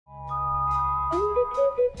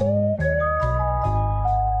Hi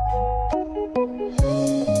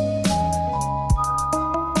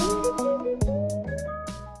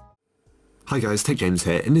guys, Tech James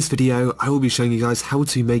here. In this video, I will be showing you guys how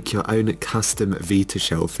to make your own custom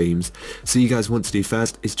VitaShell themes. So you guys want to do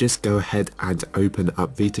first is just go ahead and open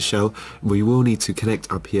up VitaShell. We will need to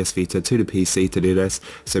connect our PS Vita to the PC to do this.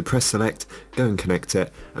 So press select, go and connect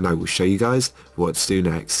it, and I will show you guys what to do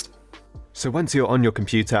next. So once you're on your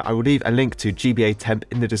computer, I will leave a link to GBA Temp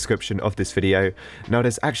in the description of this video. Now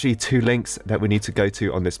there's actually two links that we need to go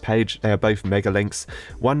to on this page. They are both mega links.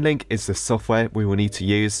 One link is the software we will need to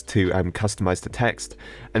use to customize the text,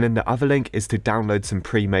 and then the other link is to download some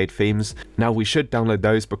pre-made themes. Now we should download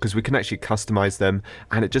those because we can actually customize them,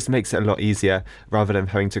 and it just makes it a lot easier rather than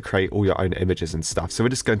having to create all your own images and stuff. So we're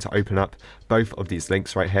just going to open up both of these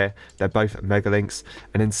links right here. They're both mega links,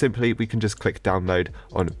 and then simply we can just click download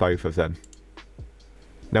on both of them.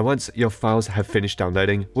 Now once your files have finished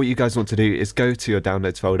downloading, what you guys want to do is go to your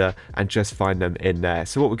downloads folder and just find them in there.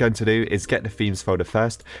 So what we're going to do is get the themes folder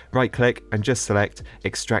first, right click and just select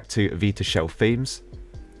extract to VitaShell themes.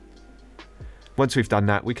 Once we've done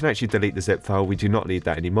that, we can actually delete the zip file. We do not need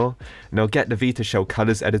that anymore. Now get the VitaShell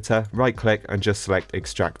colors editor, right click and just select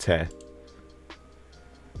extract here.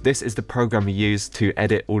 This is the program we use to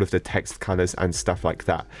edit all of the text colors and stuff like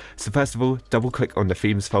that. So first of all, double click on the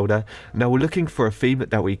themes folder. Now we're looking for a theme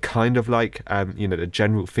that we kind of like, you know, the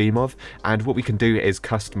general theme of, and what we can do is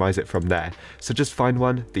customize it from there. So just find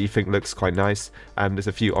one that you think looks quite nice. There's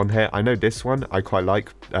a few on here. I know this one, I quite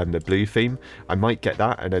like the blue theme. I might get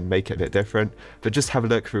that and then make it a bit different, but just have a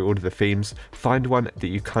look through all of the themes, find one that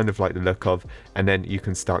you kind of like the look of, and then you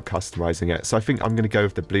can start customizing it. So I think I'm going to go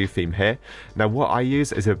with the blue theme here. Now what I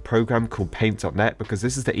use is a program called paint.net because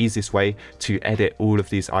this is the easiest way to edit all of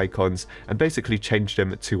these icons and basically change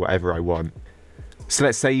them to whatever I want. So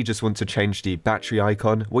let's say you just want to change the battery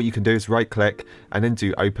icon. What you can do is right click and then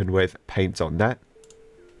do open with paint.net.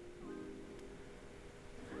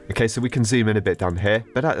 Okay, so we can zoom in a bit down here,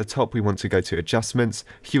 but at the top we want to go to adjustments,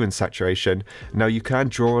 hue and saturation. Now you can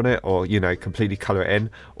draw on it or, you know, completely color it in,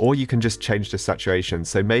 or you can just change the saturation.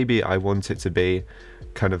 So maybe I want it to be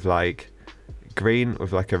kind of like green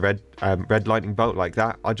with like a red lightning bolt like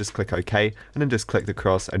that. I'll just click OK and then just click the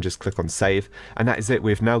cross and just click on save, and that is it.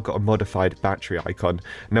 We've now got a modified battery icon.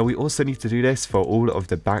 Now we also need to do this for all of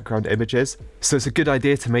the background images, so it's a good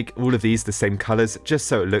idea to make all of these the same colors just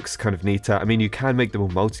so it looks kind of neater. I mean, you can make them all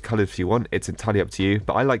multicolored if you want, it's entirely up to you,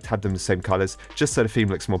 but I like to have them the same colors just so the theme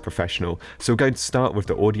looks more professional. So we're going to start with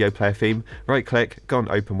the audio player theme. Right click, go on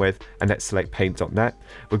open with, and let's select paint.net.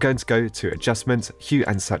 We're going to go to adjustments, hue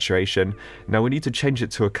and saturation. Now we need to change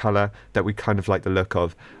it to a color that we kind of like the look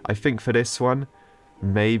of. I think for this one,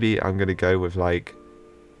 maybe I'm going to go with like,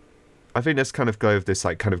 I think let's kind of go with this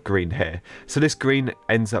like kind of green here. So this green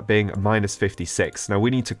ends up being -56. Now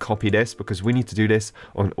we need to copy this because we need to do this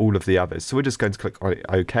on all of the others. So we're just going to click on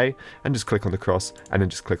OK and just click on the cross and then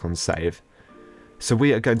just click on save. So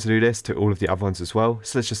we are going to do this to all of the other ones as well.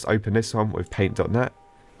 So let's just open this one with paint.net.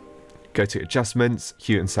 Go to adjustments,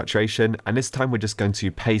 hue and saturation, and this time we're just going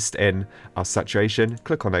to paste in our saturation,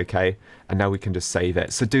 click on OK, and now we can just save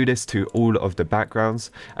it. So do this to all of the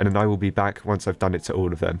backgrounds, and then I will be back once I've done it to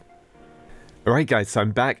all of them. Alright guys, so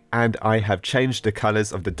I'm back and I have changed the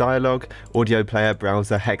colors of the dialogue, audio player,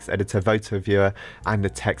 browser, hex editor, photo viewer, and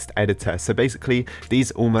the text editor. So basically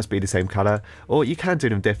these all must be the same color, or you can do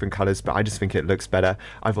them different colors, but I just think it looks better.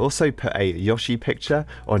 I've also put a Yoshi picture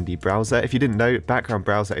on the browser. If you didn't know, background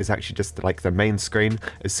browser is actually just like the main screen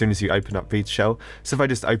as soon as you open up VitaShell. So if I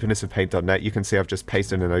just open this with paint.net, you can see I've just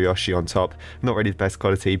pasted in a Yoshi on top. Not really the best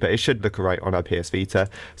quality, but it should look alright on our PS Vita.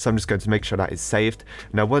 So I'm just going to make sure that is saved.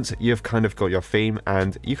 Now once you've kind of got your theme,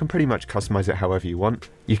 and you can pretty much customize it however you want.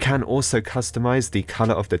 You can also customize the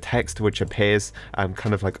color of the text which appears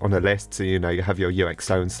kind of like on a list, so you know you have your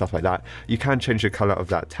UXO and stuff like that. You can change the color of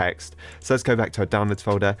that text. So let's go back to our downloads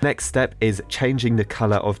folder. Next step is changing the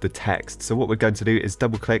color of the text. So what we're going to do is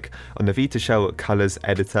double click on the VitaShell colors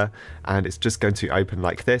editor, and it's just going to open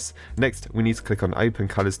like this. Next we need to click on open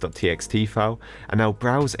colors.txt file, and now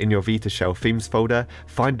browse in your VitaShell themes folder,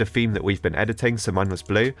 find the theme that we've been editing. So mine was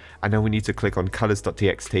blue, and now we need to click on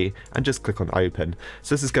colors.txt and just click on open.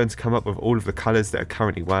 So this is going to come up with all of the colors that are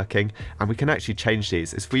currently working, and we can actually change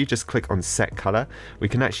these. If we just click on set color, we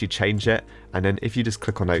can actually change it and then if you just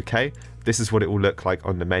click on OK, this is what it will look like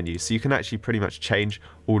on the menu. So you can actually pretty much change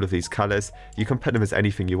all of these colors. You can put them as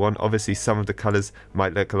anything you want. Obviously some of the colors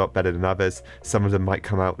might look a lot better than others, some of them might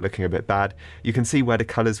come out looking a bit bad. You can see where the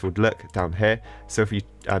colors would look down here. So if you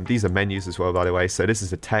these are menus as well, by the way, so this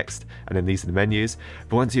is the text and then these are the menus.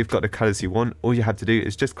 But once you've got the colors you want, all you have to do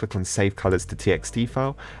is just click on save colors to txt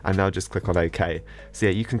file, and now just click on OK. So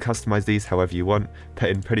yeah, you can customize these however you want, put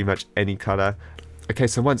in pretty much any color. Okay,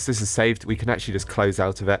 so once this is saved, we can actually just close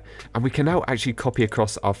out of it, and we can now actually copy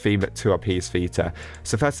across our theme to our PS Vita.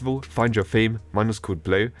 So first of all, find your theme. Mine was called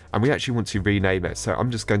Blue, and we actually want to rename it. So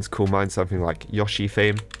I'm just going to call mine something like Yoshi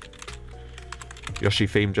theme,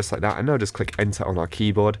 just like that, and now just click enter on our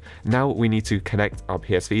keyboard. Now we need to connect our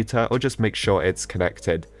PS Vita, or just make sure it's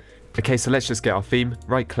connected. Okay, so let's just get our theme,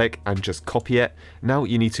 right click and just copy it. Now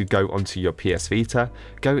you need to go onto your PS Vita,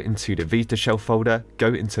 go into the VitaShell folder, go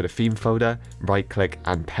into the theme folder, right click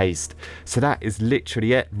and paste. So that is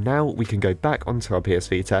literally it. Now we can go back onto our PS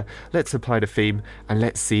Vita, let's apply the theme and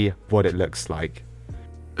let's see what it looks like.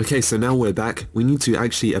 Okay, so now we're back. We need to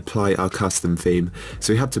actually apply our custom theme.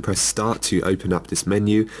 So we have to press start to open up this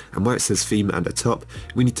menu, and where it says theme at the top,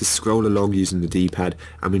 we need to scroll along using the D-pad,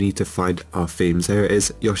 and we need to find our themes. There it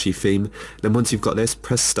is, Yoshi theme. Then once you've got this,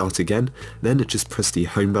 press start again, then just press the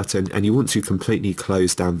home button, and you want to completely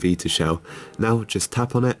close down VitaShell. Now just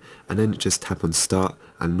tap on it, and then just tap on start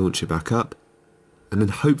and launch it back up. And then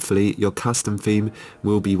hopefully your custom theme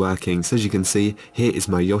will be working. So as you can see, here is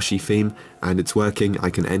my Yoshi theme and it's working. I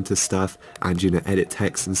can enter stuff and, you know, edit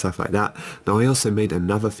text and stuff like that. Now I also made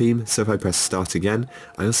another theme, so if I press start again,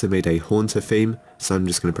 I also made a Haunter theme. So I'm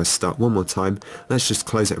just going to press start one more time. Let's just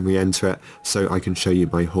close it and re-enter it so I can show you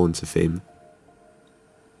my Haunter theme.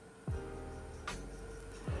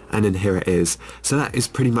 And then here it is. So that is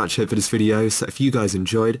pretty much it for this video. So if you guys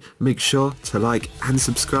enjoyed, make sure to like and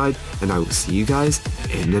subscribe, and I will see you guys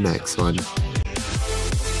in the next one.